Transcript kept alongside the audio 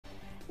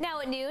Now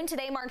at noon,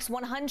 today marks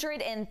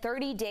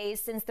 130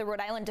 days since the Rhode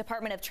Island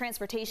Department of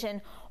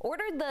Transportation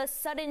ordered the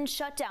sudden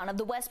shutdown of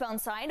the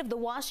westbound side of the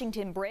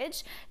Washington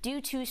Bridge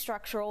due to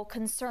structural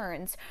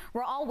concerns.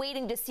 We're all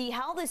waiting to see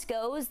how this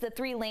goes. The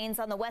 3 lanes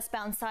on the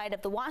westbound side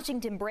of the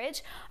Washington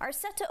Bridge are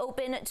set to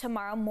open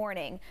tomorrow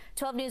morning.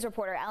 12 News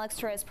reporter Alex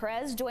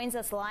Torres-Perez joins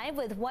us live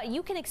with what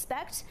you can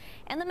expect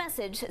and the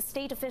message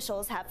state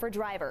officials have for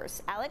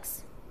drivers.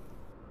 Alex?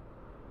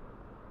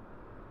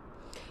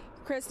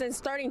 Kristen,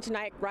 starting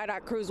tonight,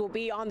 RIDOT crews will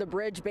be on the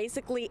bridge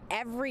basically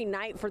every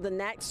night for the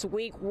next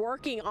week,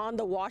 working on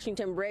the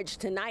Washington Bridge.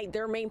 Tonight,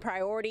 their main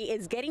priority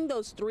is getting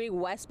those 3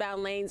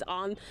 westbound lanes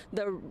on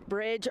the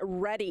bridge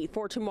ready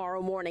for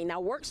tomorrow morning.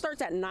 Now, work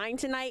starts at 9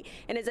 tonight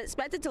and is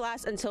expected to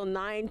last until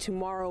 9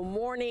 tomorrow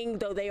morning,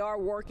 though they are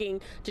working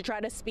to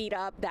try to speed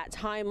up that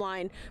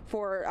timeline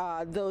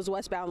for those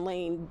westbound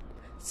lanes.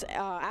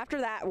 After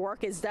that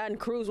work is done,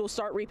 crews will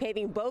start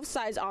repaving both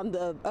sides of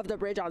the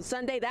bridge on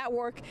Sunday. That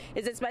work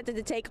is expected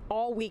to take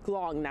all week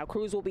long. Now,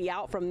 crews will be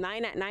out from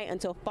 9 at night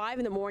until 5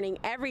 in the morning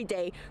every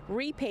day,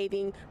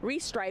 repaving,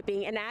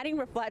 restriping, and adding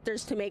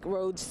reflectors to make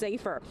roads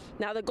safer.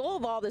 Now, the goal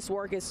of all this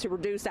work is to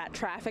reduce that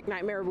traffic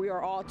nightmare we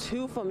are all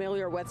too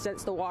familiar with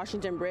since the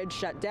Washington Bridge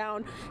shut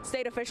down.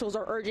 State officials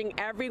are urging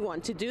everyone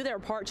to do their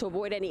part to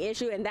avoid any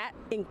issue, and that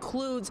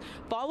includes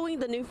following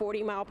the new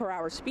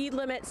 40-mile-per-hour speed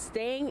limit,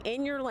 staying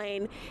in your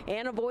lane,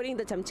 and avoiding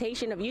the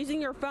temptation of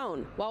using your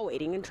phone while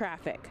waiting in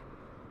traffic.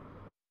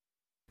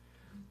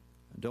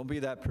 Don't be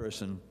that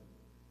person.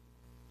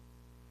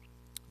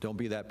 Don't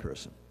be that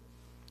person.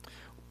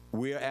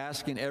 We are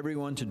asking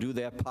everyone to do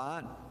their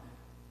part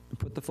and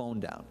put the phone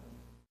down.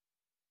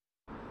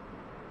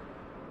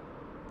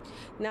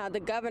 Now,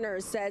 the governor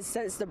says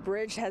since the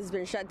bridge has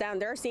been shut down,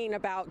 they're seeing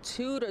about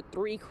 2 to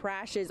 3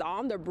 crashes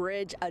on the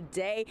bridge a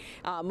day,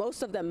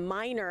 most of them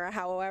minor.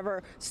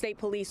 However, state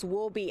police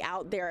will be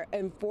out there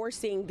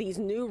enforcing these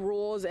new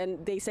rules,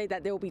 and they say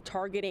that they'll be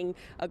targeting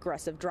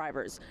aggressive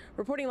drivers.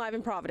 Reporting live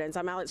in Providence,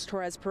 I'm Alex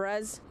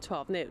Torres-Perez,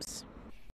 12 News.